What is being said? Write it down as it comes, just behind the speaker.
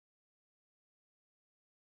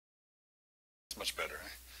It's much better. Eh?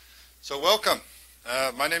 So welcome.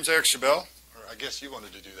 My name's Eric Schabell, or I guess you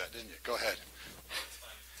wanted to do that, didn't you? Go ahead.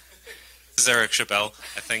 This is Eric Schabell.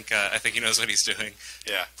 I think he knows what he's doing.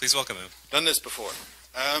 Yeah. Please welcome him. Done this before.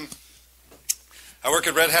 I work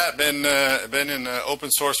at Red Hat. Been in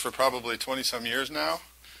open source for probably 20-some years now.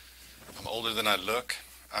 I'm older than I look,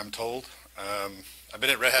 I'm told. I've been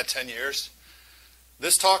at Red Hat 10 years.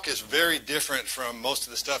 This talk is very different from most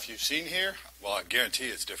of the stuff you've seen here. Well, I guarantee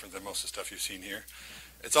it's different than most of the stuff you've seen here.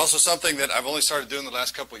 It's also something that I've only started doing the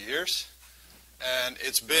last couple of years. And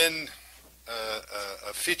it's been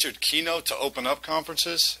a featured keynote to open up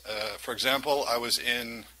conferences. For example, I was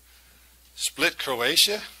in Split,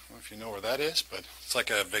 Croatia. I don't know if you know where that is, but it's like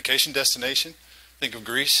a vacation destination. Think of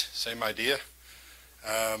Greece, same idea.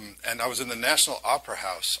 And I was in the National Opera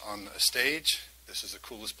House on a stage. This is the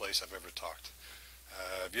coolest place I've ever talked.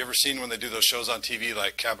 Have you ever seen when they do those shows on TV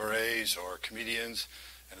like cabarets or comedians,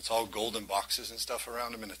 and it's all golden boxes and stuff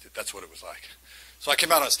around them, and that's what it was like. So I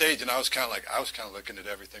came out on stage, and I was kind of looking at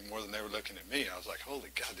everything more than they were looking at me. I was like, holy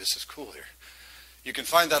God, this is cool here. You can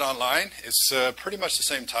find that online. It's pretty much the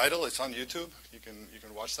same title. It's on YouTube. You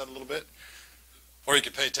can watch that a little bit, or you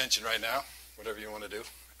can pay attention right now, whatever you want to do.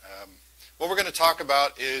 What we're going to talk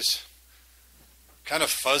about is kind of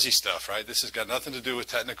fuzzy stuff, right? This has got nothing to do with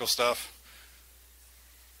technical stuff.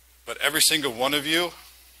 But every single one of you,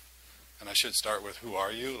 and I should start with who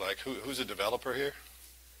are you? Like, who's a developer here?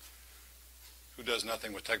 Who does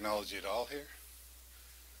nothing with technology at all here?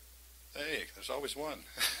 Hey, there's always one.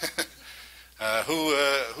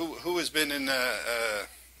 Who has been in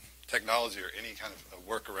technology or any kind of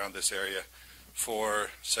work around this area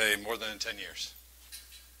for, say, more than 10 years?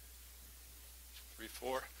 3,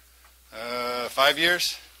 4, 5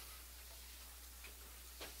 years?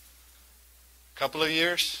 Couple of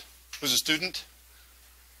years? Who's a student?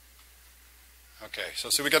 Okay, so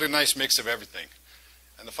we got a nice mix of everything.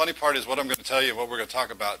 And the funny part is what I'm going to tell you, what we're going to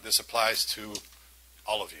talk about, this applies to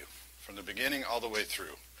all of you, from the beginning all the way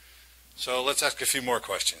through. So let's ask a few more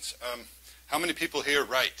questions. How many people here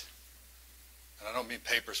write? And I don't mean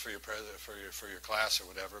papers for your class or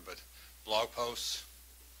whatever, but blog posts.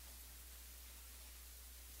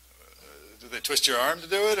 Do they twist your arm to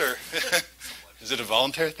do it, or is it a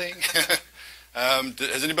voluntary thing?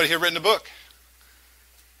 Has anybody here written a book?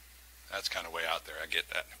 That's kind of way out there. I get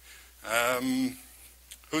that.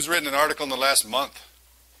 Who's written an article in the last month?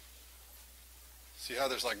 See how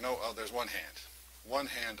there's like there's one hand. One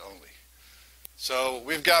hand only. So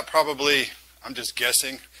we've got probably, I'm just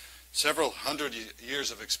guessing, several hundred years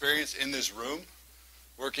of experience in this room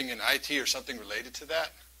working in IT or something related to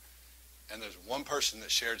that. And there's one person that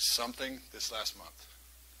shared something this last month.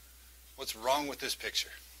 What's wrong with this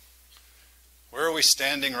picture? Where are we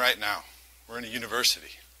standing right now? We're in a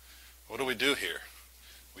university. What do we do here?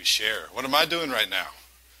 We share. What am I doing right now?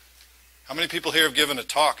 How many people here have given a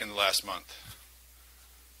talk in the last month?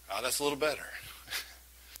 Oh, that's a little better.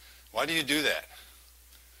 Why do you do that?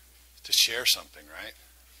 To share something, right?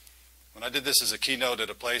 When I did this as a keynote at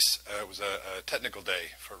a place, it was a technical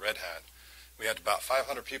day for Red Hat. We had about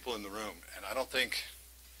 500 people in the room, and I don't think,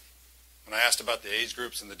 when I asked about the age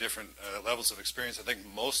groups and the different levels of experience, I think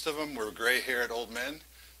most of them were gray-haired old men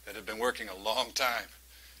that had been working a long time.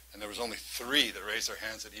 And there was only 3 that raised their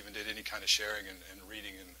hands that even did any kind of sharing and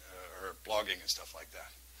reading or blogging and stuff like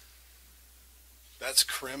that. That's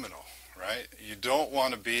criminal, right? You don't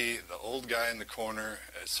want to be the old guy in the corner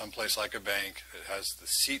at some place like a bank that has the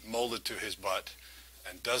seat molded to his butt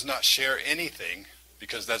and does not share anything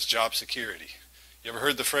because that's job security. You ever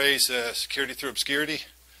heard the phrase, security through obscurity?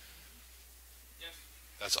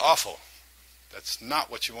 That's awful. That's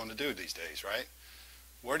not what you want to do these days, right?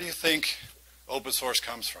 Where do you think open source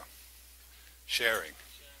comes from? Sharing.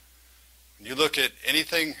 When you look at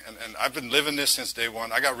anything, and I've been living this since day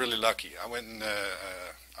one. I got really lucky. I went and,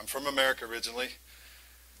 I'm from America originally.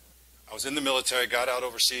 I was in the military, got out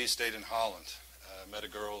overseas, stayed in Holland. Met a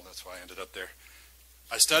girl, that's why I ended up there.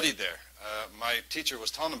 I studied there. My teacher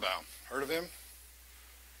was Tannenbaum. Heard of him?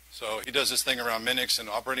 So he does this thing around Minix and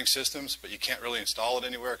operating systems, but you can't really install it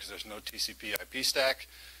anywhere because there's no TCP IP stack.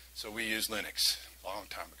 So we use Linux a long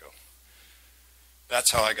time ago.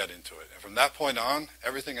 That's how I got into it. And from that point on,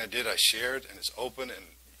 everything I did I shared, and it's open, and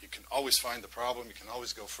you can always find the problem. You can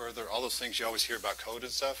always go further. All those things you always hear about code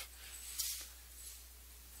and stuff.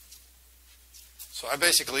 So I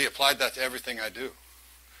basically applied that to everything I do.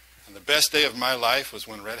 And the best day of my life was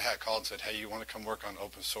when Red Hat called and said, hey, you want to come work on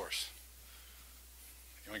open source?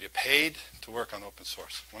 You want to get paid to work on open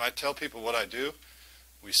source? When I tell people what I do,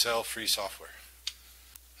 we sell free software.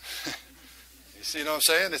 You see what I'm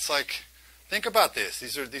saying? It's like, think about this.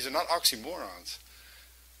 These are not oxymorons.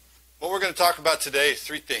 What we're going to talk about today,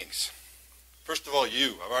 three things. First of all,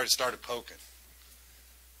 you. I've already started poking.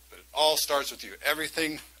 But it all starts with you.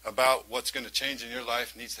 Everything about what's going to change in your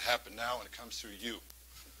life needs to happen now, and it comes through you.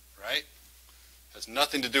 Right? Has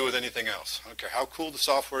nothing to do with anything else. I don't care how cool the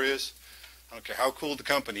software is. I don't care how cool the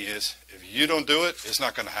company is. If you don't do it, it's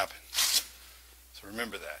not going to happen. So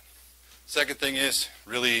remember that. Second thing is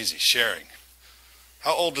really easy, sharing.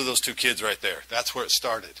 How old are those two kids right there? That's where it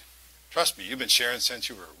started. Trust me, you've been sharing since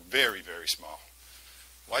you were very, very small.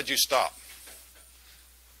 Why'd you stop?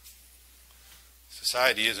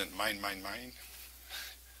 Society isn't mine, mine, mine.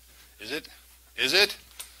 Is it? Is it?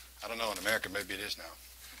 I don't know. In America, maybe it is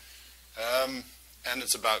now. And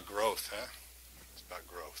it's about growth, huh? It's about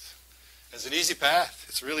growth. It's an easy path.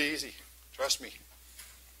 It's really easy. Trust me.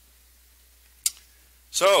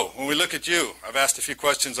 So, when we look at you, I've asked a few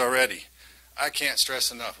questions already. I can't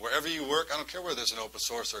stress enough. Wherever you work, I don't care whether there's an open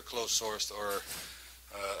source or a closed source or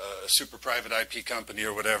a super private IP company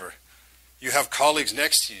or whatever. You have colleagues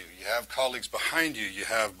next to you. You have colleagues behind you. You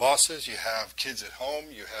have bosses. You have kids at home.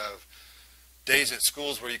 You have days at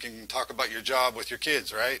schools where you can talk about your job with your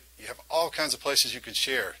kids, right? You have all kinds of places you can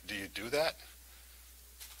share. Do you do that?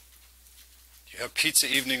 Do you have pizza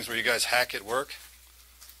evenings where you guys hack at work?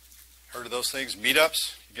 Heard of those things?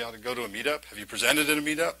 Meetups? You got to go to a meetup? Have you presented at a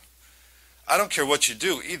meetup? I don't care what you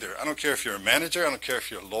do either. I don't care if you're a manager. I don't care if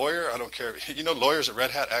you're a lawyer. I don't care. You know, lawyers at Red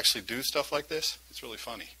Hat actually do stuff like this. It's really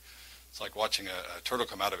funny. It's like watching a turtle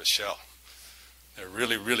come out of its shell. They're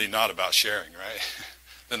really, really not about sharing, right?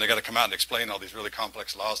 Then they got to come out and explain all these really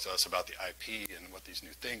complex laws to us about the IP and what these new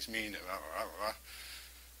things mean.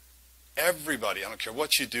 Everybody, I don't care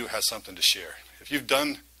what you do, has something to share. If you've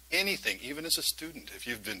done anything, even as a student, if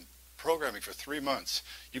you've been programming for 3 months,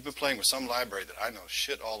 you've been playing with some library that I know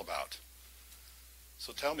shit all about.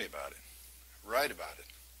 So tell me about it. Write about it.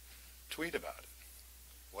 Tweet about it.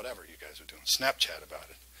 Whatever you guys are doing. Snapchat about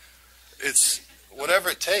it. It's whatever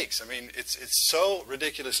it takes. I mean, it's so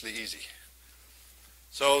ridiculously easy.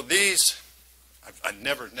 So these, I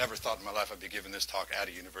never thought in my life I'd be giving this talk at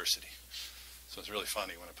a university. So it's really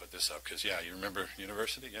funny when I put this up because, yeah, you remember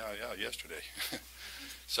university? Yeah, yesterday.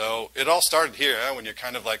 So it all started here, huh, when you're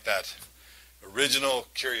kind of like that original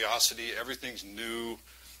curiosity. Everything's new.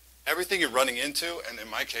 Everything you're running into, and in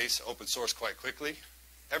my case, open source quite quickly.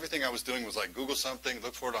 Everything I was doing was like Google something,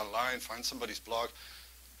 look for it online, find somebody's blog.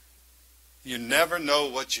 You never know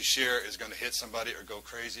what you share is going to hit somebody or go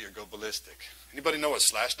crazy or go ballistic. Anybody know what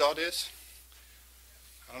Slashdot is?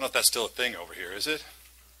 I don't know if that's still a thing over here, is it?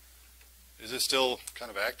 Is it still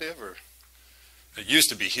kind of active? Or it used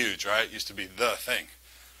to be huge, right? It used to be the thing.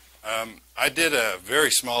 I did a very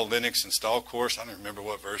small Linux install course. I don't remember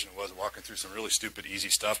what version it was, walking through some really stupid, easy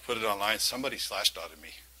stuff, put it online. Somebody Slashdotted me.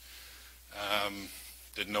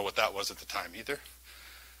 Didn't know what that was at the time either.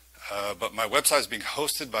 But my website is being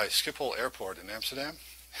hosted by Schiphol Airport in Amsterdam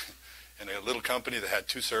in a little company that had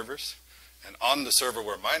 2 servers. And on the server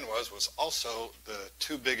where mine was also the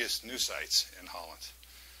 2 biggest news sites in Holland.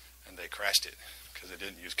 And they crashed it because they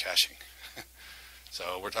didn't use caching.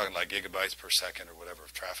 So we're talking like gigabytes per second or whatever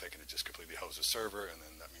of traffic, and it just completely hosed the server, and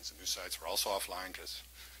then that means the news sites were also offline because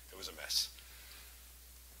it was a mess.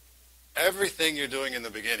 Everything you're doing in the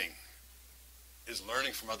beginning is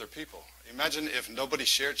learning from other people. Imagine if nobody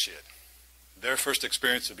shared shit. Their first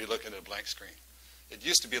experience would be looking at a blank screen. It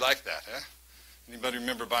used to be like that, huh? Anybody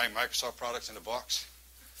remember buying Microsoft products in a box?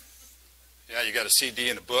 Yeah, you got a CD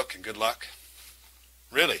and a book, and good luck.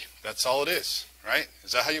 Really, that's all it is, right?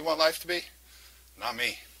 Is that how you want life to be? Not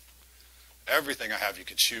me. Everything I have you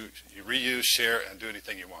can shoot, you reuse, share, and do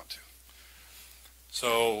anything you want to.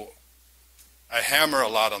 So I hammer a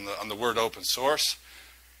lot on the word open source,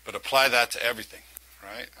 but apply that to everything,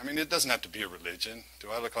 right? I mean, it doesn't have to be a religion.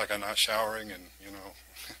 Do I look like I'm not showering and, you know,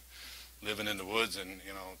 living in the woods and,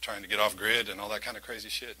 you know, trying to get off grid and all that kind of crazy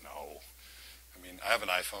shit? No. I mean, I have an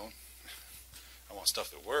iPhone. I want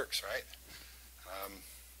stuff that works, right?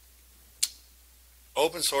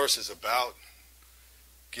 Open source is about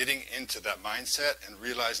getting into that mindset and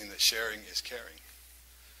realizing that sharing is caring,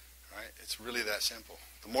 right? It's really that simple.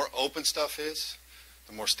 The more open stuff is,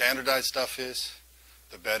 the more standardized stuff is,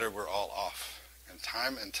 the better we're all off. And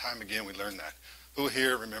time again, we learn that. Who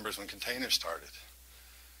here remembers when containers started?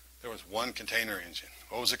 There was one container engine.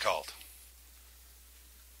 What was it called?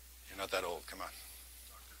 You're not that old. Come on.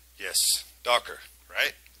 Yes, Docker,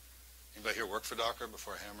 right? Anybody here work for Docker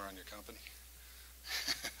before I hammer on your company?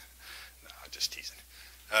 No, I'm just teasing.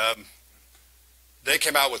 They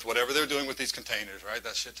came out with whatever they're doing with these containers, right?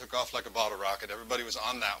 That shit took off like a bottle rocket. Everybody was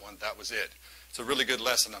on that one. That was it. It's a really good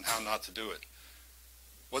lesson on how not to do it.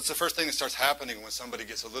 What's the first thing that starts happening when somebody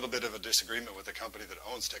gets a little bit of a disagreement with a company that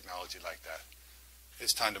owns technology like that?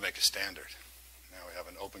 It's time to make a standard. Now we have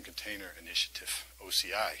an Open Container Initiative,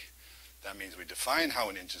 OCI. That means we define how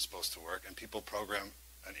an engine's supposed to work, and people program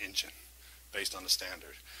an engine based on the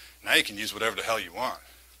standard. Now you can use whatever the hell you want.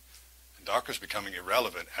 And Docker's becoming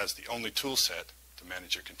irrelevant as the only tool set to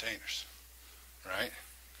manage your containers, right?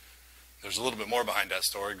 There's a little bit more behind that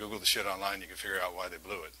story. Google the shit online, you can figure out why they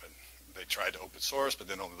blew it. But they tried to open source, but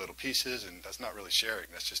then only little pieces, and that's not really sharing.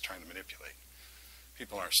 That's just trying to manipulate.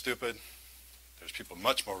 People aren't stupid. There's people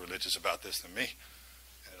much more religious about this than me,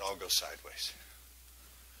 and it all goes sideways.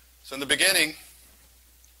 So in the beginning,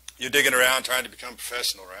 you're digging around trying to become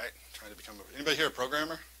professional, right? Trying to become anybody here a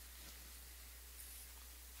programmer?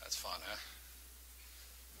 That's fun, huh?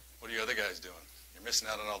 What are you other guys doing? You're missing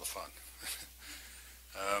out on all the fun.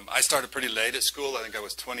 I started pretty late at school. I think I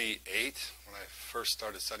was 28 when I first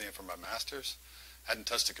started studying for my master's. I hadn't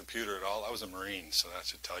touched a computer at all. I was a Marine, so that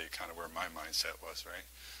should tell you kind of where my mindset was, right?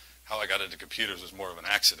 How I got into computers was more of an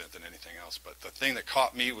accident than anything else. But the thing that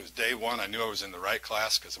caught me was day one, I knew I was in the right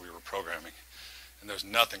class because we were programming. And there's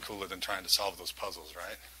nothing cooler than trying to solve those puzzles,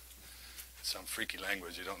 right? It's some freaky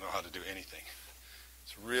language. You don't know how to do anything.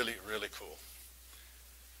 It's really, really cool.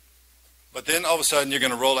 But then all of a sudden you're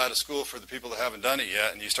going to roll out of school for the people that haven't done it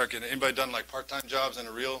yet, and you start getting, anybody done like part-time jobs in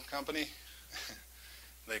a real company?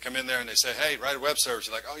 They come in there and they say, hey, write a web service.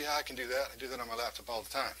 You're like, oh yeah, I can do that. I do that on my laptop all the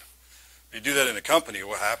time. If you do that in a company,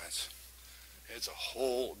 what happens? It's a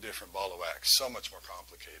whole different ball of wax, so much more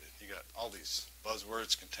complicated. You got all these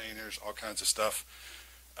buzzwords, containers, all kinds of stuff.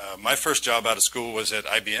 My first job out of school was at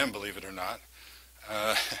IBM, believe it or not,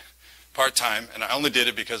 part-time, and I only did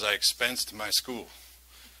it because I expensed my school.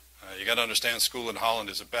 You got to understand, school in Holland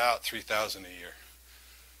is about $3,000 a year.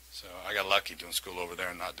 So I got lucky doing school over there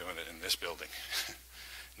and not doing it in this building.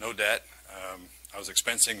 No debt. I was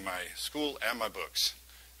expensing my school and my books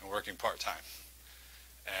and working part-time.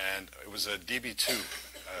 And it was a DB2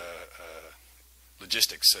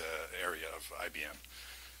 logistics area of IBM.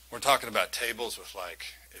 We're talking about tables with, like,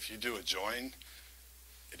 if you do a join,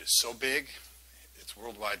 it is so big, it's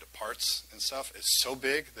worldwide parts and stuff, it's so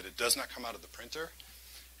big that it does not come out of the printer.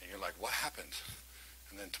 And you're like, what happened?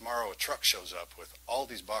 And then tomorrow a truck shows up with all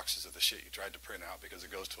these boxes of the shit you tried to print out because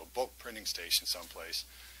it goes to a bulk printing station someplace.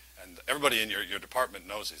 And everybody in your department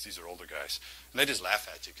knows this. These are older guys. And they just laugh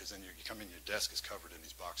at you because then you come in, your desk is covered in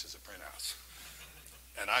these boxes of printouts.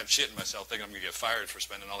 And I'm shitting myself thinking I'm going to get fired for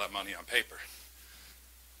spending all that money on paper.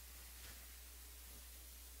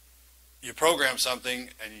 You program something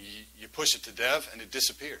and you push it to dev and it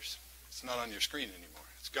disappears. It's not on your screen anymore.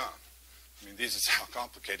 It's gone. I mean, this is how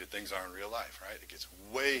complicated things are in real life, right? It gets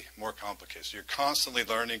way more complicated. So you're constantly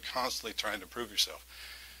learning, constantly trying to improve yourself.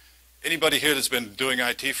 Anybody here that's been doing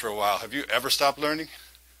IT for a while, have you ever stopped learning?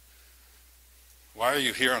 Why are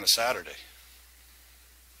you here on a Saturday?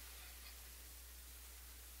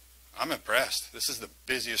 I'm impressed. This is the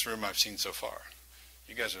busiest room I've seen so far.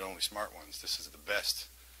 You guys are the only smart ones. This is the best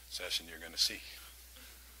session you're going to see.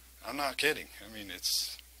 I'm not kidding. I mean,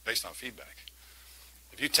 it's based on feedback.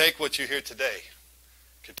 If you take what you hear today,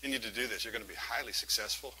 continue to do this, you're going to be highly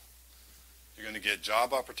successful. You're going to get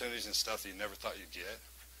job opportunities and stuff that you never thought you'd get.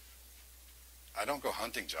 I don't go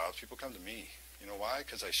hunting jobs. People come to me. You know why?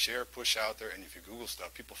 Because I share, push out there, and if you Google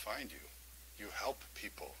stuff, people find you. You help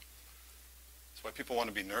people. That's why people want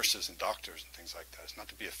to be nurses and doctors and things like that. It's not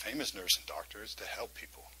to be a famous nurse and doctor. It's to help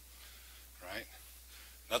people, right?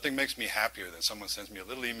 Nothing makes me happier than someone sends me a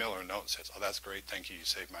little email or a note and says, oh, that's great. Thank you. You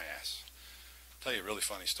saved my ass. I'll tell you a really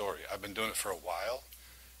funny story. I've been doing it for a while,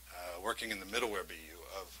 working in the middleware BU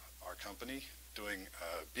of our company, doing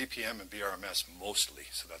BPM and BRMS mostly.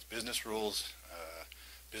 So that's business rules,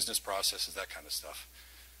 business processes, that kind of stuff.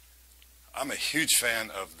 I'm a huge fan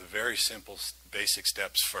of the very simple, basic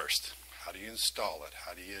steps first. How do you install it?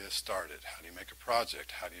 How do you start it? How do you make a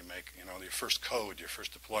project? How do you make, your first code, your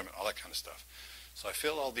first deployment, all that kind of stuff. So I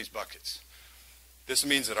fill all these buckets. This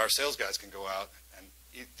means that our sales guys can go out, and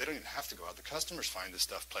they don't even have to go out. The customers find this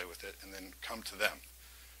stuff, play with it, and then come to them.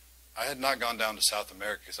 I had not gone down to South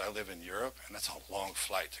America because I live in Europe, and that's a long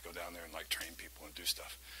flight to go down there and train people and do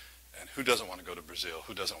stuff. And who doesn't want to go to Brazil?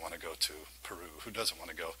 Who doesn't want to go to Peru? Who doesn't want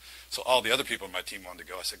to go? So all the other people in my team wanted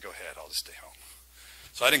to go. I said, go ahead, I'll just stay home.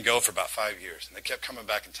 So I didn't go for about 5 years, and they kept coming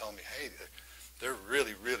back and telling me, hey, they're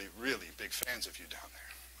really, really, really big fans of you down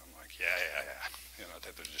there. I'm like, yeah. I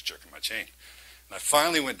think they're just jerking my chain. And I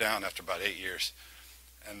finally went down after about 8 years,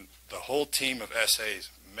 and the whole team of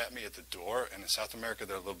SAs met me at the door. And in South America,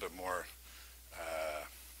 they're a little bit more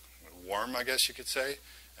warm, I guess you could say.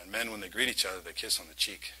 And men, when they greet each other, they kiss on the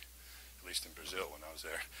cheek, at least in Brazil when I was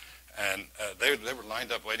there. And they were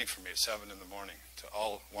lined up waiting for me at 7 in the morning to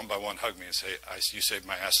all one by one hug me and say, you saved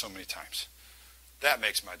my ass so many times. That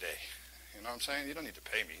makes my day. You know what I'm saying? You don't need to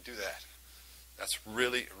pay me. Do that. That's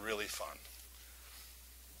really, really fun.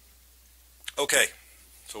 Okay,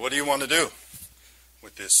 so what do you want to do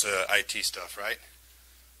with this IT stuff, right?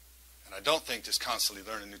 And I don't think just constantly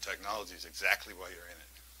learning new technology is exactly why you're in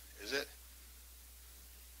it. Is it?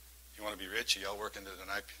 You want to be rich? You all working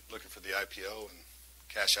at looking for the IPO and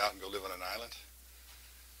cash out and go live on an island?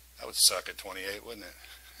 That would suck at 28, wouldn't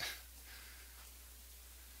it?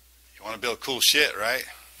 You want to build cool shit, right?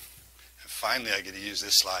 And finally I get to use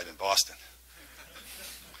this slide in Boston.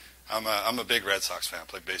 I'm a big Red Sox fan. I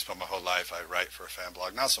played baseball my whole life. I write for a fan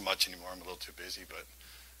blog. Not so much anymore. I'm a little too busy, but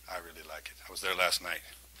I really like it. I was there last night.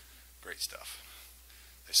 Great stuff.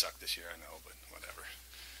 They suck this year, I know, but whatever.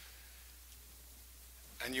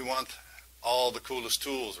 And you want all the coolest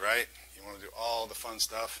tools, right? You want to do all the fun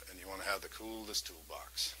stuff, and you want to have the coolest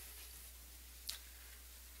toolbox.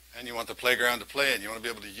 And you want the playground to play in. You want to be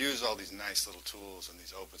able to use all these nice little tools and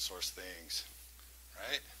these open source things,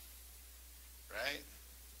 right? Right?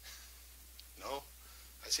 No?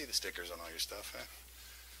 I see the stickers on all your stuff, huh?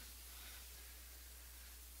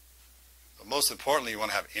 But most importantly, you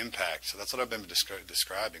want to have impact. So that's what I've been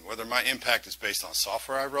describing. Whether my impact is based on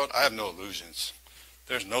software I wrote, I have no illusions.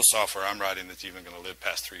 There's no software I'm writing that's even going to live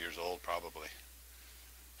past 3 years old, probably.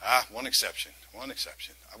 One exception. One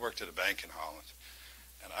exception. I worked at a bank in Holland,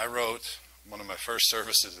 and I wrote one of my first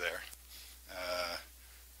services there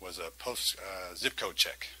was a post zip code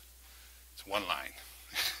check. It's one line.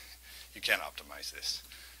 You can't optimize this.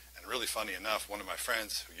 And really funny enough, one of my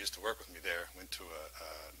friends who used to work with me there went to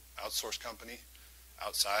an outsource company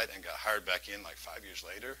outside and got hired back in like 5 years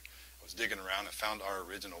later. I was digging around and found our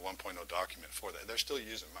original 1.0 document for that. They're still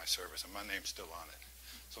using my service, and my name's still on it.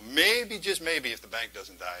 So maybe, just maybe, if the bank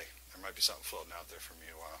doesn't die, there might be something floating out there for me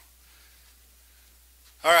a while.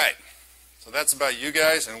 All right, so that's about you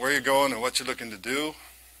guys and where you're going and what you're looking to do.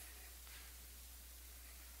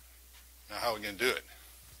 Now, how are we going to do it?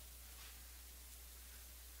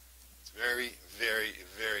 It's very, very,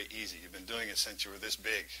 very easy. You've been doing it since you were this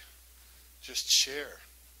big. Just share.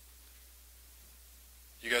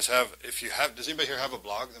 You guys have, does anybody here have a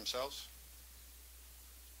blog themselves?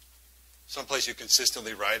 Someplace you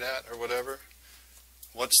consistently write at or whatever?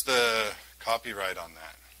 What's the copyright on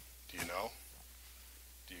that? Do you know?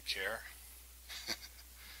 Do you care?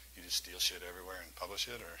 You just steal shit everywhere and publish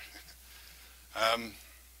it? Or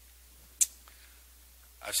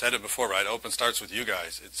I've said it before, right? Open starts with you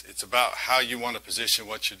guys. It's about how you want to position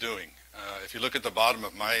what you're doing. If you look at the bottom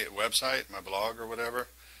of my website, my blog or whatever,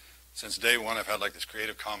 since day one I've had like this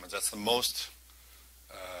Creative Commons. That's the most,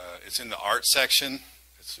 it's in the art section.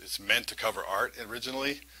 It's meant to cover art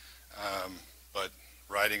originally, but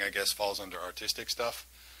writing I guess falls under artistic stuff.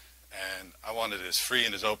 And I want it as free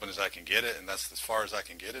and as open as I can get it, and that's as far as I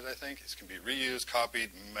can get it, I think. It can be reused,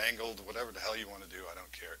 copied, mangled, whatever the hell you want to do, I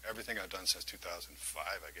don't care. Everything I've done since 2005,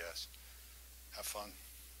 I guess. Have fun.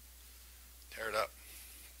 Tear it up.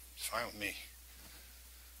 It's fine with me.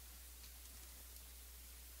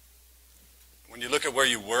 When you look at where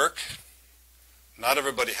you work, not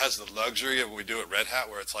everybody has the luxury of what we do at Red Hat,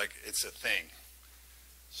 where it's like, it's a thing.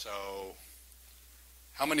 So,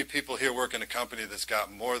 how many people here work in a company that's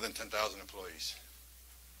got more than 10,000 employees?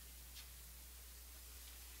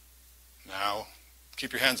 Now,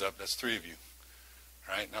 keep your hands up. That's 3 of you.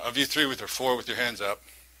 All right? Now, of you 3 or 4 with your hands up,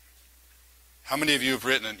 how many of you have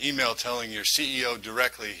written an email telling your CEO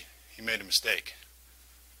directly he made a mistake?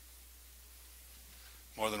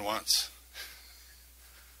 More than once.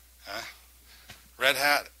 Huh? Red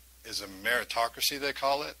Hat is a meritocracy, they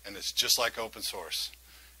call it, and it's just like open source.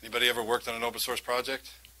 Anybody ever worked on an open source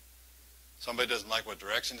project? Somebody doesn't like what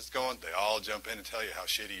direction it's going, they all jump in and tell you how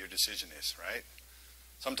shitty your decision is, right?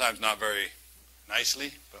 Sometimes not very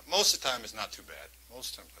nicely, but most of the time it's not too bad.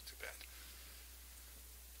 Most of the time it's not too bad.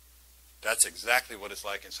 That's exactly what it's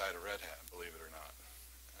like inside of Red Hat, believe it or not.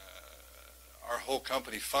 Our whole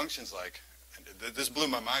company functions like, and this blew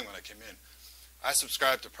my mind when I came in, I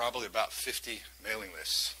subscribe to probably about 50 mailing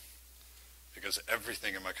lists because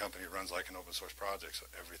everything in my company runs like an open source project, so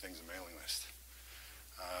everything's a mailing list.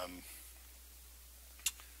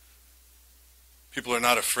 People are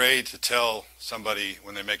not afraid to tell somebody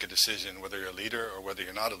when they make a decision whether you're a leader or whether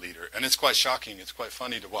you're not a leader. And it's quite shocking. It's quite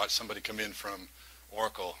funny to watch somebody come in from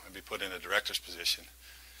Oracle and be put in a director's position,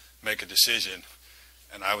 make a decision.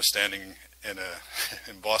 And I was standing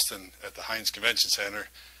in Boston at the Heinz Convention Center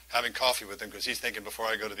having coffee with him because he's thinking before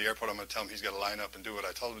I go to the airport I'm going to tell him he's got to line up and do what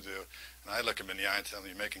I told him to do. And I look him in the eye and tell him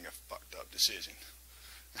you're making a fucked up decision.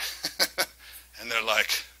 And they're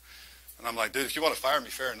like, And I'm like, dude, if you want to fire me,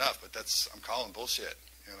 fair enough, but I'm calling bullshit.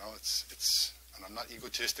 You know, and I'm not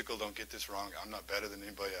egotistical, don't get this wrong. I'm not better than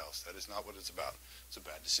anybody else. That is not what it's about. It's a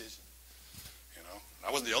bad decision. You know, and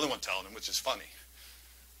I wasn't the only one telling him, which is funny.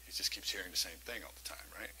 He just keeps hearing the same thing all the time,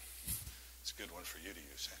 right? It's a good one for you to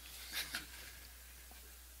use.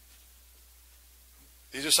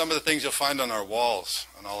 These are some of the things you'll find on our walls,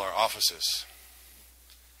 on all our offices.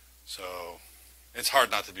 So it's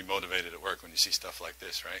hard not to be motivated at work when you see stuff like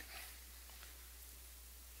this, right?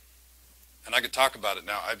 And I could talk about it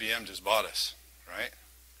now. IBM just bought us, right?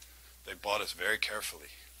 They bought us very carefully.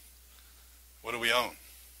 What do we own?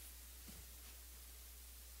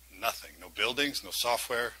 Nothing. No buildings, no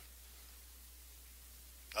software,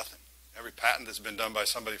 nothing. Every patent that's been done by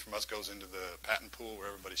somebody from us goes into the patent pool where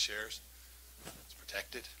everybody shares. It's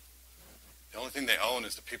protected. The only thing they own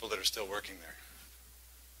is the people that are still working there.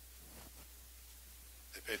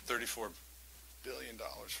 They paid $34 billion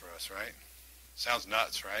for us, right? Sounds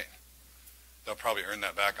nuts, right? They'll probably earn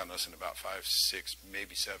that back on us in about 5, 6,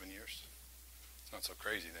 maybe 7 years. It's not so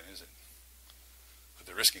crazy then, is it? But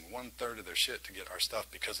they're risking 1/3 of their shit to get our stuff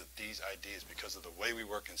because of these ideas, because of the way we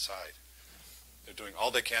work inside. They're doing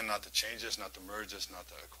all they can not to change us, not to merge us, not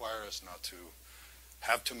to acquire us, not to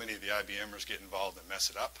have too many of the IBMers get involved and mess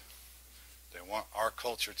it up. They want our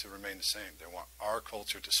culture to remain the same. They want our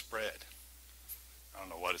culture to spread. I don't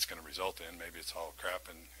know what it's going to result in. Maybe it's all crap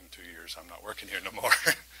and in 2 years I'm not working here no more.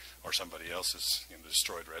 Or somebody else has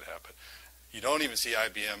destroyed Red Hat. But you don't even see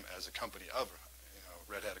IBM as a company of,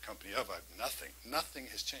 Red Hat a company of. Nothing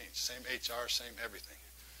has changed. Same HR, same everything.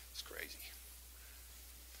 It's crazy.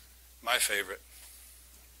 My favorite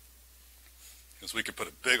is we could put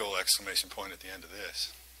a big old exclamation point at the end of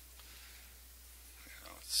this.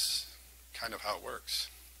 It's kind of how it works.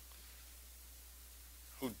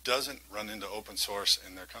 Who doesn't run into open source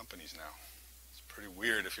in their companies now? It's pretty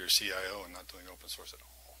weird if you're a CIO and not doing open source at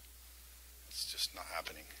all. It's just not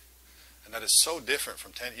happening. And that is so different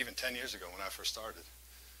from even 10 years ago when I first started.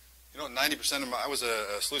 90% of I was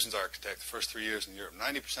a solutions architect the first 3 years in Europe.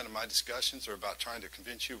 90% of my discussions are about trying to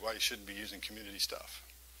convince you why you shouldn't be using community stuff.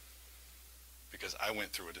 Because I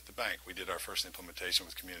went through it at the bank. We did our first implementation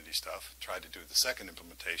with community stuff, tried to do the second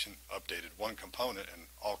implementation, updated one component, and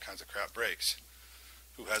all kinds of crap breaks.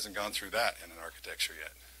 Who hasn't gone through that in an architecture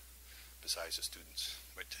yet? Besides the students.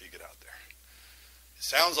 Wait till you get out there. It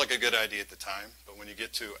sounds like a good idea at the time, but when you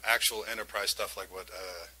get to actual enterprise stuff like what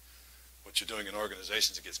you're doing in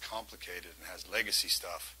organizations, it gets complicated and has legacy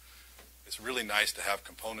stuff. It's really nice to have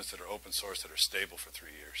components that are open source that are stable for 3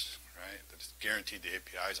 years, right? That it's guaranteed the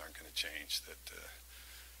APIs aren't going to change, that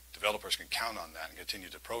developers can count on that and continue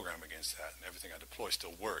to program against that, and everything I deploy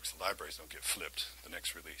still works. The libraries don't get flipped the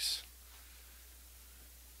next release.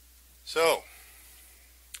 So,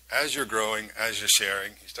 as you're growing, as you're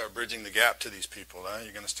sharing, you start bridging the gap to these people.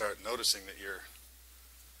 You're going to start noticing that you're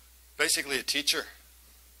basically a teacher.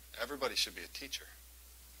 Everybody should be a teacher.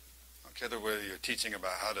 I don't care whether you're teaching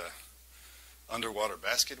about how to underwater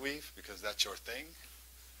basket weave, because that's your thing.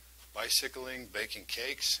 Bicycling, baking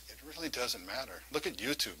cakes, it really doesn't matter. Look at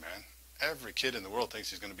YouTube, man. Every kid in the world thinks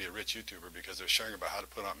he's going to be a rich YouTuber because they're sharing about how to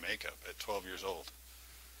put on makeup at 12 years old.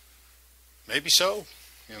 Maybe so,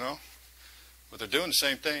 but they're doing the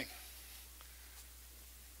same thing.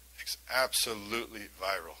 It's absolutely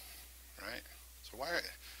viral, right? So why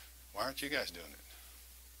aren't you guys doing it?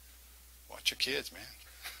 Watch your kids, man.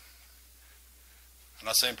 I'm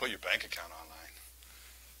not saying put your bank account online.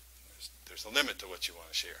 There's a limit to what you want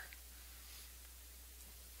to share.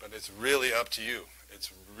 But it's really up to you. It's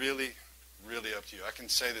really, really up to you. I can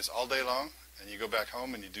say this all day long, and you go back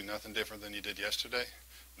home and you do nothing different than you did yesterday,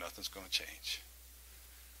 nothing's going to change.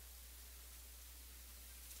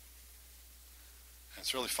 And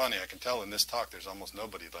it's really funny. I can tell in this talk there's almost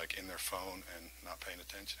nobody in their phone and not paying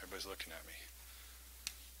attention. Everybody's looking at me.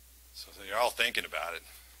 So you're all thinking about it.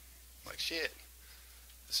 I'm like, shit,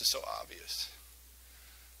 this is so obvious.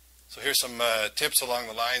 So here's some tips along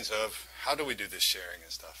the lines of how do we do this sharing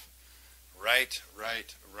and stuff. Write.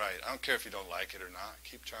 I don't care if you don't like it or not.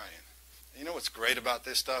 Keep trying. You know what's great about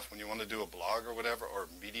this stuff when you want to do a blog or whatever, or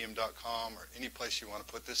medium.com or any place you want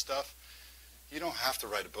to put this stuff? You don't have to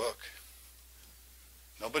write a book.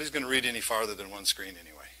 Nobody's going to read any farther than one screen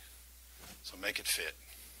anyway. So make it fit.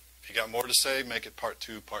 If you got more to say, make it part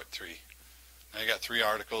 2, part 3. Now you got 3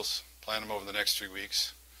 articles. Plan them over the next 3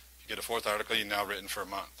 weeks. If you get a 4th article, you've now written for a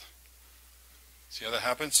month. See how that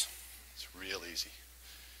happens? It's real easy.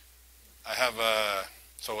 I have,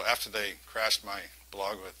 so after they crashed my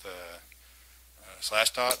blog with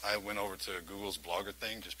Slashdot, I went over to Google's Blogger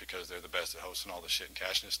thing just because they're the best at hosting all the shit and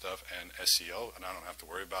caching this stuff and SEO, and I don't have to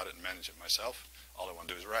worry about it and manage it myself. All I want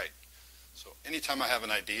to do is write. So anytime I have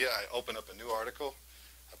an idea, I open up a new article,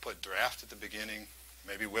 I put draft at the beginning,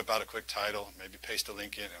 maybe whip out a quick title, maybe paste a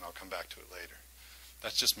link in, and I'll come back to it later.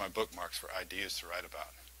 That's just my bookmarks for ideas to write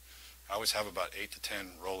about. I always have about 8 to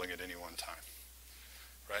 10 rolling at any one time.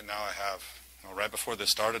 Right now I have, right before this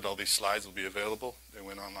started, all these slides will be available. They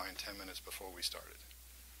went online 10 minutes before we started.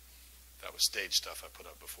 That was stage stuff I put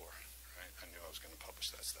up before, right? I knew I was going to publish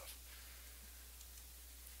that stuff.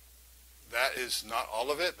 That is not all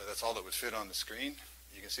of it, but that's all that would fit on the screen.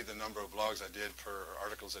 You can see the number of blogs I did per, or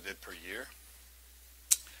articles I did per year.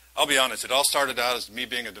 I'll be honest, it all started out as me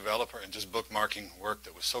being a developer and just bookmarking work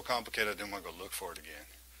that was so complicated I didn't want to go look for it again.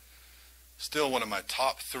 Still one of my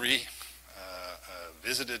top 3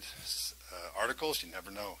 visited articles. You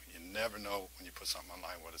never know. You never know when you put something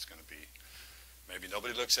online what it's going to be. Maybe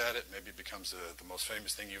nobody looks at it. Maybe it becomes the most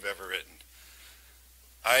famous thing you've ever written.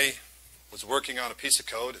 I was working on a piece of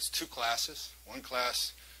code. It's 2 classes. One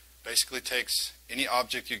class basically takes any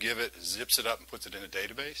object you give it, zips it up, and puts it in a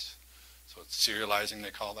database. So it's serializing, they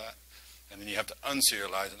call that. And then you have to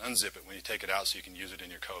unserialize and unzip it when you take it out so you can use it in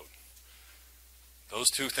your code. Those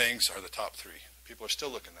 2 things are the top 3. People are still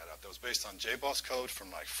looking that up. That was based on JBoss code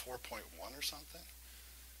from like 4.1 or something.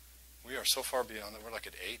 We are so far beyond that. We're like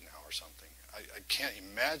at 8 now or something. I can't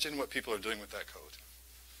imagine what people are doing with that code.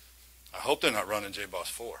 I hope they're not running JBoss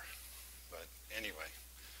 4. But anyway.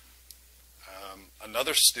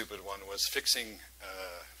 Another stupid one was fixing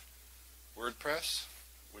WordPress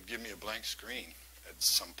would give me a blank screen at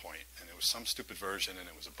some point. And it was some stupid version and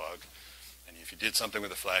it was a bug. And if you did something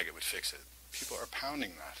with a flag, it would fix it. People are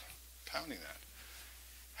pounding that.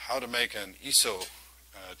 How to make an ISO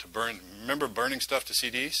to burn. Remember burning stuff to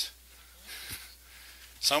CDs?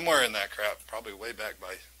 Somewhere in that crap, probably way back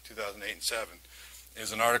by 2008 and 7,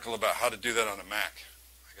 is an article about how to do that on a Mac.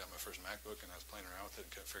 I got my first MacBook and I was playing around with it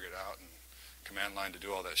and couldn't figure it out, and command line to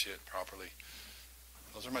do all that shit properly.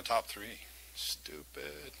 Those are my top 3.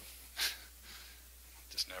 Stupid.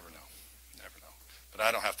 Just never know. Never know. But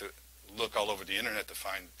I don't have to look all over the internet to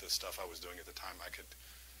find the stuff I was doing at the time. I could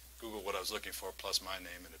Google what I was looking for plus my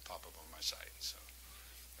name and it'd pop up on my site. So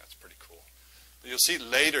that's pretty cool. But you'll see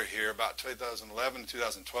later here, about 2011,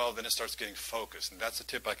 2012, then it starts getting focused. And that's a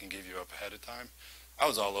tip I can give you up ahead of time. I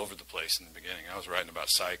was all over the place in the beginning. I was writing about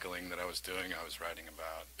cycling that I was doing. I was writing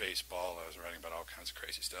about baseball. I was writing about all kinds of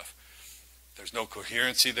crazy stuff. There's no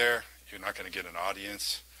coherency there. You're not going to get an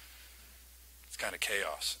audience. It's kind of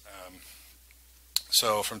chaos.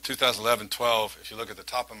 So from 2011-12, if you look at the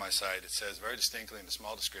top of my site, it says very distinctly in the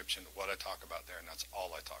small description what I talk about there, and that's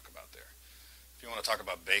all I talk about there. If you want to talk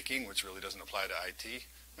about baking, which really doesn't apply to IT,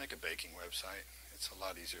 make a baking website. It's a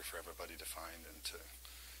lot easier for everybody to find and to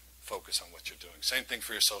focus on what you're doing. Same thing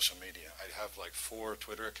for your social media. I have like 4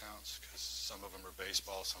 Twitter accounts because some of them are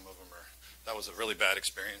baseball, some of them are... That was a really bad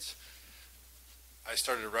experience. I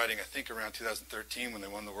started writing, I think, around 2013 when they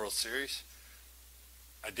won the World Series.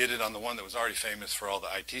 I did it on the one that was already famous for all the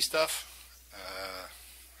IT stuff.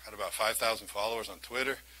 Had about 5,000 followers on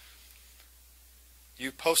Twitter.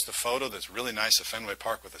 You post a photo that's really nice of Fenway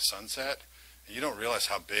Park with a sunset, and you don't realize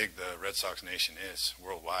how big the Red Sox nation is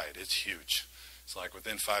worldwide. It's huge. It's like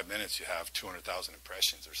within 5 minutes you have 200,000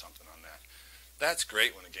 impressions or something on that. That's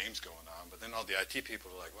great when a game's going on, but then all the IT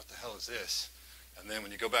people are like, what the hell is this? And then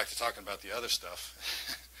when you go back to talking about the other stuff,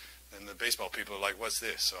 then the baseball people are like, what's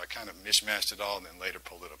this? So I kind of mishmashed it all and then later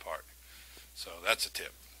pulled it apart. So that's a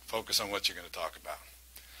tip. Focus on what you're going to talk about.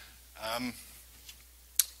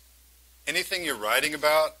 Anything you're writing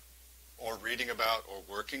about or reading about or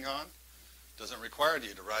working on doesn't require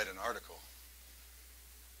you to write an article.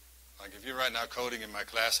 Like if you're right now coding in my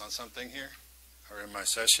class on something here or in my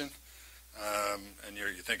session, and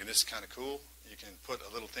you're thinking this is kind of cool, you can put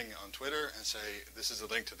a little thing on Twitter and say, this is a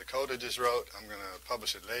link to the code I just wrote. I'm going to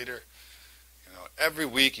publish it later. You know, every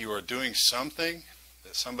week you are doing something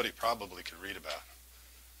that somebody probably could read about,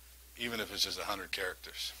 even if it's just 100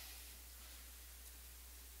 characters.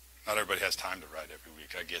 Not everybody has time to write every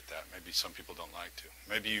week. I get that. Maybe some people don't like to.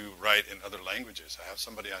 Maybe you write in other languages. I have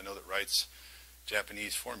somebody I know that writes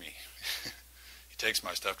Japanese for me. He takes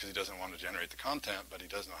my stuff because he doesn't want to generate the content, but he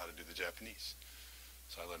does know how to do the Japanese.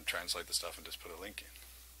 So I let him translate the stuff and just put a link in.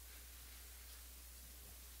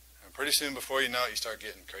 And pretty soon, before you know it, you start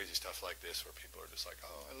getting crazy stuff like this where people are just like,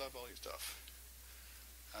 oh, I love all your stuff.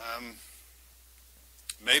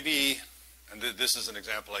 Maybe, and this is an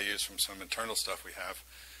example I use from some internal stuff we have.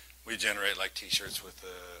 We generate like T-shirts with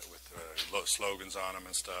slogans on them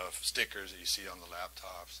and stuff, stickers that you see on the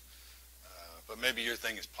laptops. But maybe your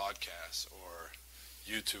thing is podcasts or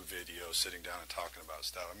YouTube videos, sitting down and talking about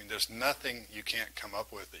stuff. I mean, there's nothing you can't come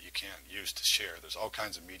up with that you can't use to share. There's all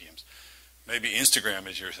kinds of mediums. Maybe Instagram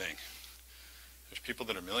is your thing. There's people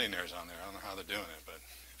that are millionaires on there. I don't know how they're doing it, but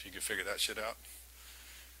if you could figure that shit out,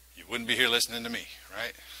 you wouldn't be here listening to me,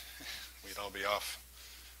 right? We'd all be off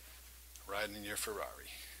riding in your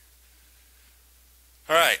Ferrari.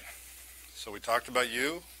 All right, so we talked about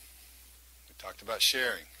you. We talked about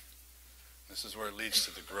sharing. This is where it leads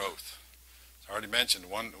to the growth. As I already mentioned,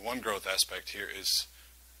 one growth aspect here is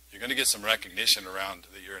you're going to get some recognition around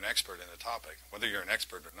that you're an expert in a topic. Whether you're an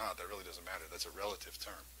expert or not, that really doesn't matter. That's a relative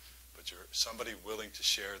term. But you're somebody willing to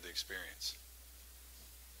share the experience,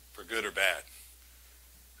 for good or bad.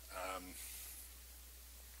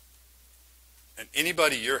 And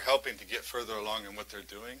anybody you're helping to get further along in what they're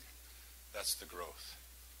doing, that's the growth.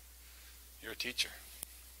 You're a teacher.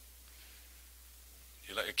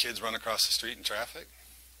 You let your kids run across the street in traffic?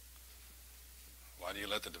 Why do you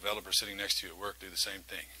let the developer sitting next to you at work do the same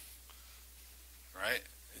thing? Right?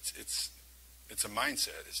 It's a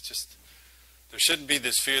mindset. It's just, there shouldn't be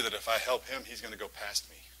this fear that if I help him, he's going to go past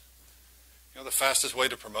me. You know, the fastest way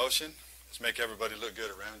to promotion is make everybody look good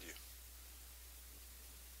around you.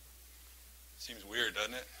 Seems weird,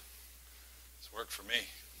 doesn't it? It's worked for me.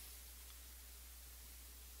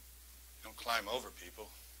 You don't climb over people,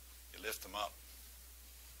 you lift them up.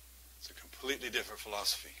 It's a completely different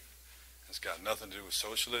philosophy. It's got nothing to do with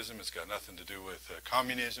socialism. It's got nothing to do with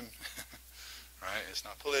communism. Right? It's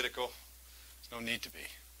not political. There's no need to be.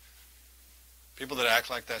 People that act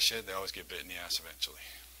like that shit, they always get bit in the ass eventually.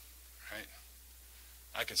 Right?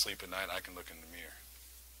 I can sleep at night. I can look in the mirror.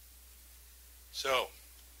 So,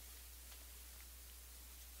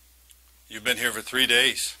 you've been here for 3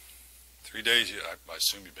 days. 3 days, I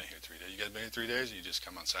assume you've been here 3 days. You guys been here 3 days, or you just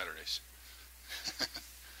come on Saturdays?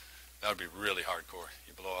 That would be really hardcore.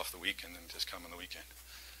 You blow off the weekend and just come on the weekend.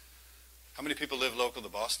 How many people live local to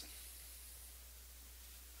Boston?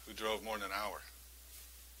 Who drove more than an hour?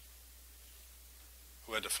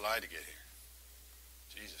 Who had to fly to get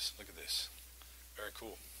here? Jesus, look at this. Very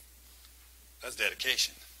cool. That's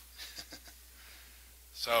dedication.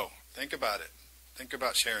 So, think about it. Think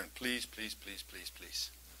about sharing. Please, please, please, please, please.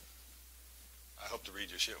 I hope to read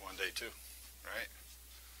your shit one day too, right?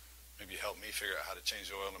 Maybe help me figure out how to change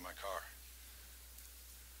the oil in my car.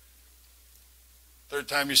 Third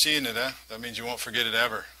time you're seeing it, huh? That means you won't forget it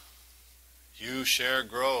ever. You share,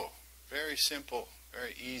 grow. Very simple,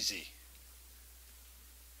 very easy.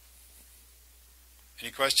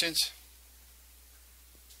 Any questions?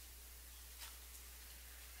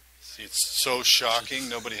 See, it's so shocking.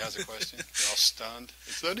 Nobody has a question. They're all stunned.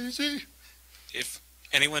 It's that easy. If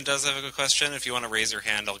anyone does have a good question, if you want to raise your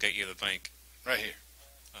hand, I'll get you the mic. Right here.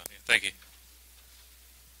 Oh, yeah. Thank you.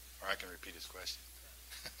 Or I can repeat his question.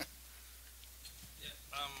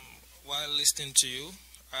 While listening to you,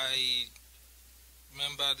 I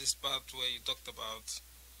remember this part where you talked about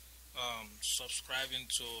subscribing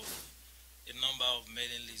to a number of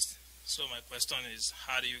mailing lists. So my question is,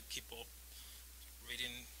 how do you keep up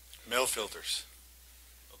reading? Mail filters.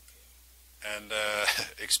 Okay. And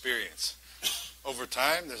experience. Over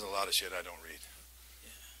time, there's a lot of shit I don't read. Yeah.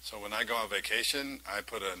 So when I go on vacation, I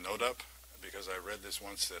put a note up, because I read this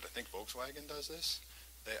once that I think Volkswagen does this.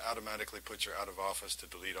 They automatically put you out of office to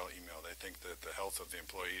delete all email. They think that the health of the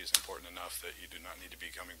employee is important enough that you do not need to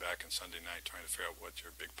be coming back on Sunday night trying to figure out what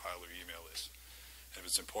your big pile of email is. If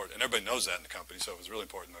it's important, and everybody knows that in the company, so if it's really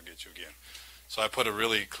important, they'll get you again. So I put a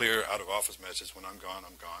really clear out of office message: when I'm gone,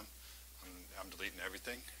 I'm gone. I'm deleting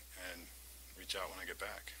everything, and reach out when I get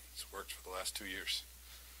back. It's worked for the last 2 years.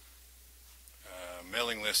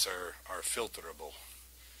 Mailing lists are filterable.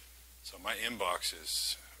 So my inbox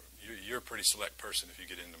is, you're a pretty select person if you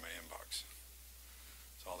get into my inbox.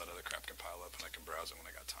 So all that other crap can pile up and I can browse it when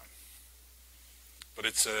I got time. But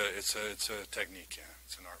it's a technique, yeah.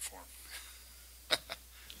 It's an art form.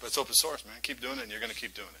 But it's open source, man. Keep doing it and you're going to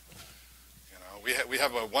keep doing it. You know, we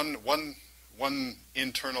have a one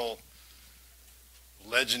internal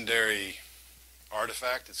legendary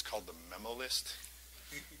artifact. It's called the memo list.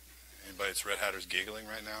 Anybody's Red Hatters giggling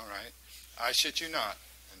right now, right? I shit you not.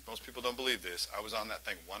 Most people don't believe this. I was on that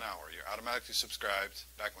thing 1 hour. You're automatically subscribed.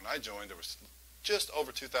 Back when I joined, there was just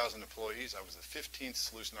over 2,000 employees. I was the 15th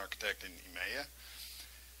solution architect in EMEA.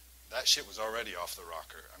 That shit was already off the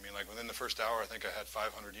rocker. I mean, like within the first hour, I think I had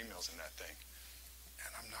 500 emails in that thing.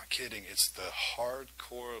 And I'm not kidding. It's the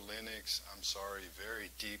hardcore Linux, I'm sorry, very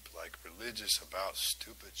deep, like religious about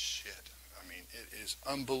stupid shit. I mean, it is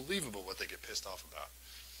unbelievable what they get pissed off about.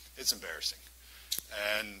 It's embarrassing.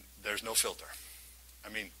 And there's no filter. I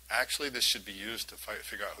mean, actually, this should be used to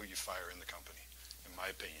figure out who you fire in the company, in my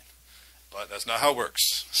opinion. But that's not how it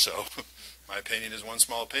works. So my opinion is one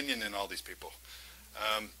small opinion in all these people.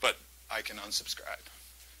 But I can unsubscribe.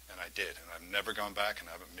 And I did. And I've never gone back and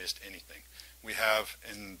I haven't missed anything. We have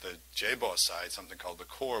in the JBoss side something called the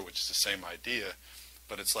core, which is the same idea,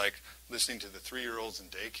 but it's like listening to the 3-year-olds in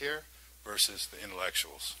daycare versus the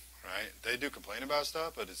intellectuals, right? They do complain about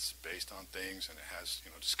stuff, but it's based on things, and it has,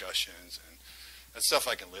 discussions, and that's stuff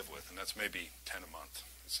I can live with, and that's maybe 10 a month.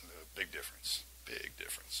 It's a big difference, big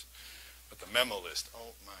difference. But the memo list,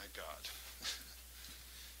 oh my God.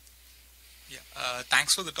 Yeah,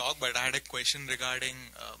 thanks for the talk, but I had a question regarding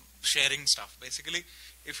sharing stuff. Basically,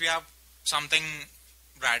 if you have something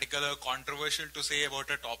radical or controversial to say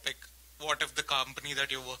about a topic, what if the company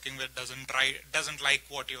that you're working with doesn't like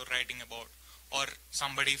what you're writing about, or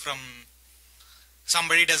somebody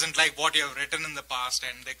doesn't like what you have written in the past,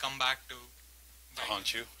 and they come back to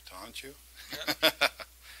haunt you? Yeah.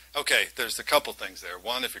 Okay, there's a couple things there.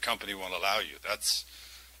 One, if your company won't allow you, that's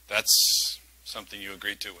something you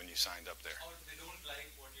agreed to when you signed up there. Or they don't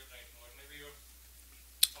like what you're writing, or maybe you're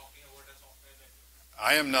talking about a software that...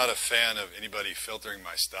 I am not a fan of anybody filtering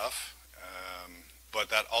my stuff, but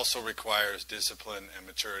that also requires discipline and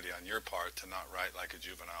maturity on your part to not write like a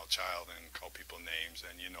juvenile child and call people names,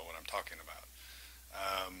 and you know what I'm talking about.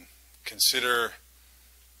 Consider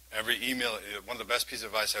every email. One of the best pieces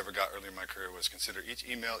of advice I ever got early in my career was consider each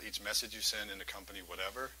email, each message you send in the company,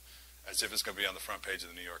 whatever, as if it's going to be on the front page of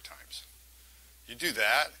the New York Times. You do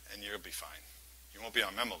that, and you'll be fine. You won't be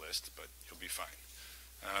on memo list, but you'll be fine.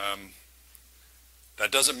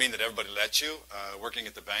 That doesn't mean that everybody lets you. Working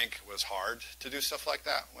at the bank was hard to do stuff like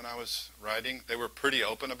that when I was writing. They were pretty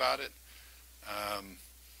open about it.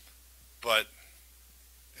 But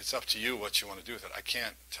it's up to you what you want to do with it. I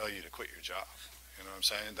can't tell you to quit your job. You know what I'm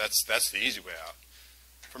saying? That's the easy way out.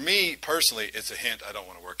 For me, personally, it's a hint I don't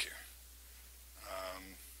want to work here.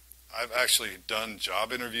 I've actually done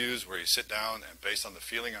job interviews where you sit down and based on the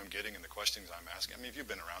feeling I'm getting and the questions I'm asking, I mean, if you've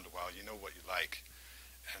been around a while, you know what you like.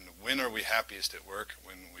 And when are we happiest at work?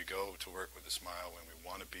 When we go to work with a smile, when we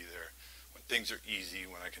want to be there, when things are easy,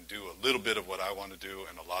 when I can do a little bit of what I want to do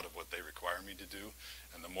and a lot of what they require me to do.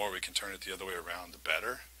 And the more we can turn it the other way around, the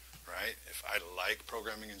better, right? If I like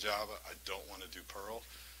programming in Java, I don't want to do Perl.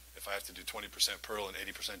 If I have to do 20% Perl and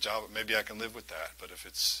 80% Java, maybe I can live with that. But if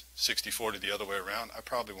it's 60-40 the other way around, I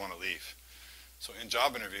probably want to leave. So in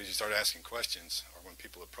job interviews, you start asking questions, or when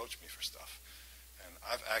people approach me for stuff. And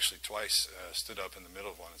I've actually twice stood up in the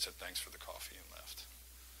middle of one and said, thanks for the coffee, and left.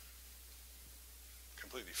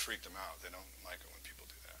 Completely freaked them out. They don't like it when people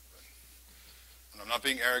do that. But, and I'm not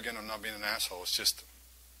being arrogant. I'm not being an asshole. It's just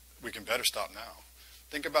we can better stop now.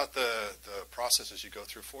 Think about the processes you go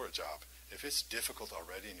through for a job. If it's difficult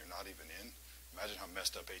already and you're not even in, imagine how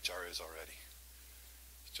messed up HR is already.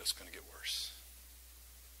 It's just going to get worse.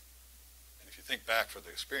 And if you think back for the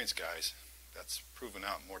experienced guys, that's proven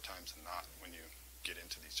out more times than not when you get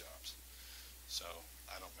into these jobs. So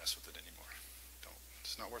I don't mess with it anymore. Don't.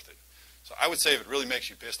 It's not worth it. So I would say if it really makes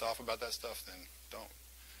you pissed off about that stuff, then don't.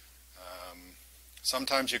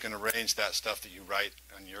 Sometimes you can arrange that stuff that you write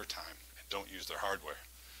on your time and don't use their hardware.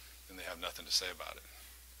 Then they have nothing to say about it,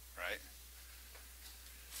 right?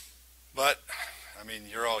 But, I mean,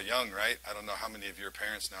 you're all young, right? I don't know how many of your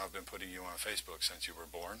parents now have been putting you on Facebook since you were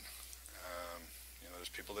born. There's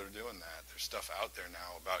people that are doing that. There's stuff out there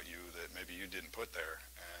now about you that maybe you didn't put there.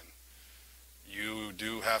 And you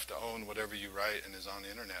do have to own whatever you write and is on the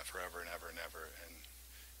internet forever and ever and ever. And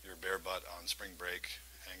your bare butt on spring break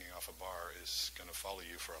hanging off a bar is going to follow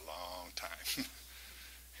you for a long time.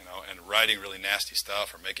 And writing really nasty stuff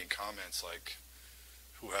or making comments like,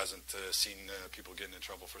 who hasn't seen people getting in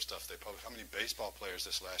trouble for stuff they publish? How many baseball players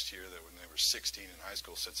this last year that when they were 16 in high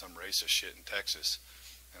school said some racist shit in Texas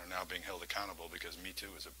and are now being held accountable because Me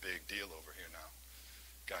Too is a big deal over here now?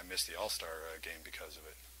 Guy missed the All-Star game because of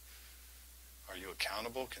it. Are you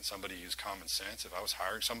accountable? Can somebody use common sense? If I was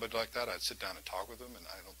hiring somebody like that, I'd sit down and talk with them, and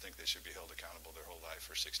I don't think they should be held accountable their whole life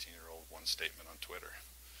for 16-year-old one statement on Twitter.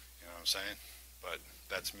 You know what I'm saying? But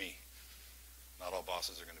that's me. Not all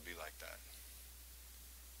bosses are going to be like that.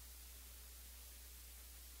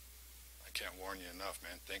 I can't warn you enough,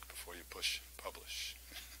 man. Think before you push publish.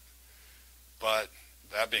 But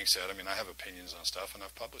that being said, I mean, I have opinions on stuff, and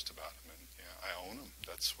I've published about them, and I own them.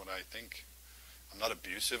 That's what I think. I'm not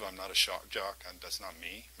abusive. I'm not a shock jock. That's not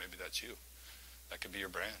me. Maybe that's you. That could be your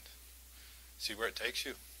brand. See where it takes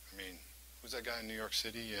you. I mean, who's that guy in New York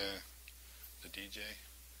City, the DJ?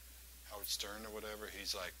 Howard Stern or whatever?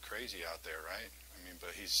 He's like crazy out there, right? I mean, but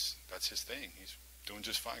that's his thing. He's doing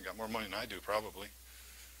just fine. Got more money than I do, probably.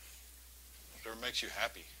 Whatever makes you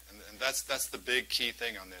happy. And that's the big key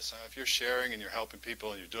thing on this. If you're sharing and you're helping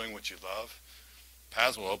people and you're doing what you love,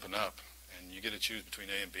 paths will open up, and you get to choose between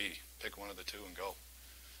A and B. Pick one of the two and go.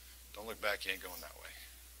 Don't look back. You ain't going that way.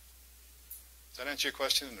 Does that answer your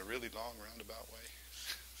question in a really long, roundabout way?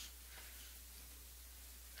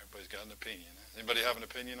 Everybody's got an opinion. Anybody have an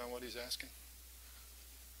opinion on what he's asking?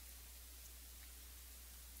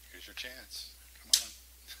 Here's your chance. Come on.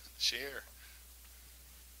 Share.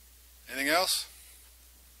 Anything else?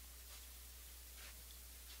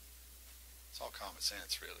 It's all common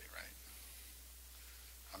sense, really, right?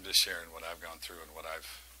 I'm just sharing what I've gone through and what I've,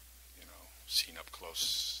 seen up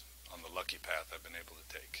close on the lucky path I've been able to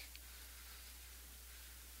take.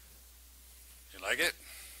 You like it?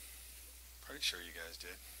 Pretty sure you guys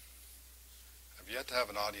did. I've yet to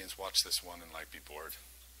have an audience watch this one and be bored.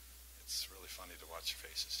 It's really funny to watch your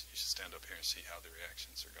faces. You should stand up here and see how the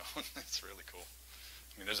reactions are going. It's really cool.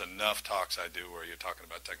 I mean, there's enough talks I do where you're talking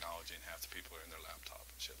about technology and half the people are in their laptop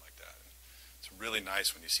and shit like that. And it's really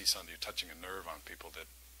nice when you see something, you're touching a nerve on people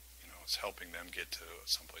that, it's helping them get to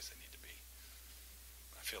someplace they need to be.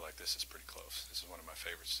 I feel like this is pretty close. This is one of my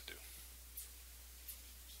favorites to do.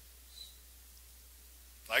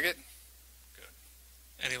 Like it? Good.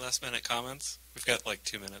 Any last minute comments? We've got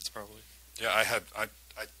 2 minutes probably. Yeah,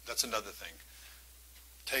 that's another thing.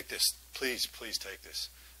 Take this. Please take this.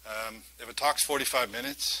 If a talk's 45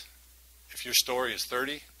 minutes, if your story is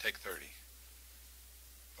 30, take 30.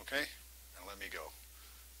 Okay? And let me go.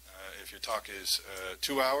 If your talk is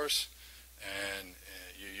 2 hours and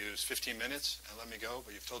you use 15 minutes and let me go,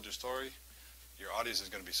 but you've told your story, your audience is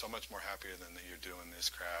going to be so much more happier than that you're doing this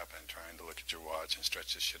crap and trying to look at your watch and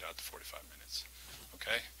stretch this shit out to 45 minutes.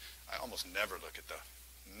 Okay? I almost never look at the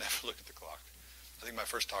clock. I think my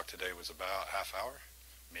first talk today was about half hour,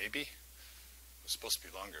 maybe. It was supposed to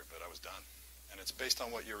be longer, but I was done. And it's based on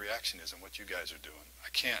what your reaction is and what you guys are doing. I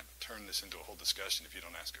can't turn this into a whole discussion if you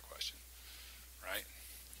don't ask a question. Right?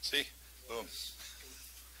 See? Boom.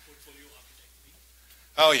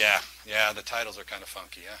 Oh, yeah. Yeah, the titles are kind of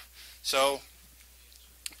funky, yeah. So,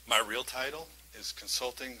 my real title is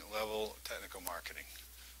Consulting Level Technical Marketing,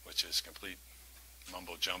 which is complete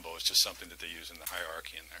mumbo-jumbo. It's just something that they use in the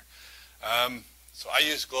hierarchy in there. So I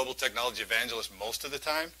use Global Technology Evangelist most of the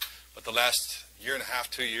time, but the last year and a half,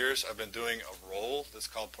 2 years, I've been doing a role that's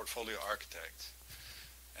called Portfolio Architect.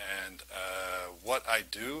 And what I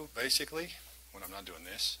do, basically, when I'm not doing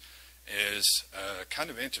this, is kind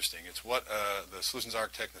of interesting. It's what the solutions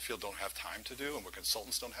architect in the field don't have time to do and what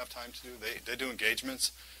consultants don't have time to do. They do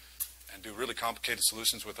engagements and do really complicated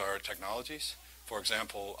solutions with our technologies. For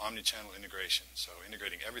example, omni-channel integration. So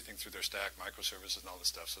integrating everything through their stack, microservices and all this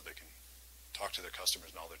stuff so they can talk to their customers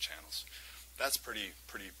and all their channels. That's pretty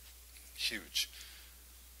huge.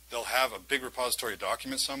 They'll have a big repository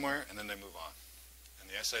document somewhere and then they move on. And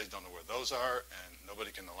the SAs don't know where those are and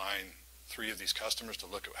nobody can align 3 of these customers to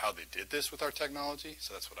look at how they did this with our technology.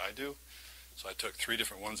 So that's what I do. So I took 3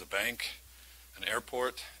 different ones, a bank, an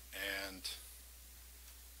airport, and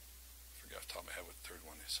I forgot off the top of my head what the 3rd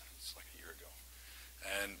one is. It's like a year ago.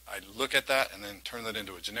 And I look at that and then turn that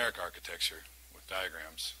into a generic architecture with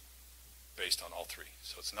diagrams based on all 3.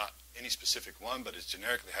 So it's not any specific one, but it's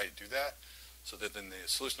generically how you do that so that then the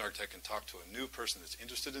solution architect can talk to a new person that's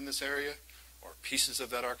interested in this area or pieces of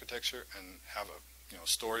that architecture and have a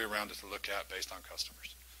story around it to look at based on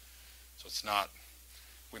customers. So it's not,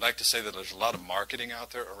 we like to say that there's a lot of marketing out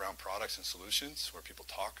there around products and solutions where people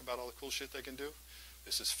talk about all the cool shit they can do.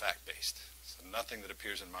 This is fact-based. So nothing that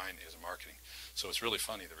appears in mine is marketing. So it's really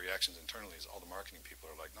funny, the reactions internally is all the marketing people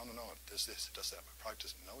are like, no, it does this, it does that. My product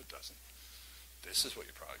doesn't. No, it doesn't. This is what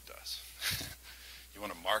your product does. You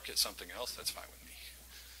want to market something else? That's fine with me.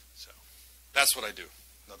 So that's what I do.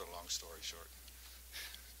 Another long story short.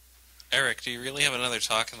 Eric, do you really have another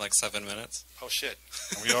talk in 7 minutes? Oh, shit.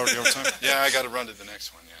 Are we already over time? Yeah, I got to run to the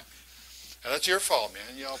next one, yeah. Now, that's your fault,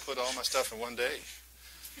 man. Y'all put all my stuff in one day.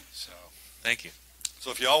 So. Thank you.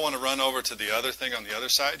 So if y'all want to run over to the other thing on the other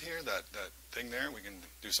side here, that thing there, we can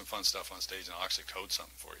do some fun stuff on stage and I'll actually code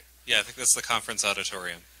something for you. Yeah, I think that's the conference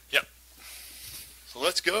auditorium. Yep. So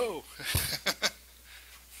let's go.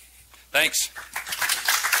 Thanks.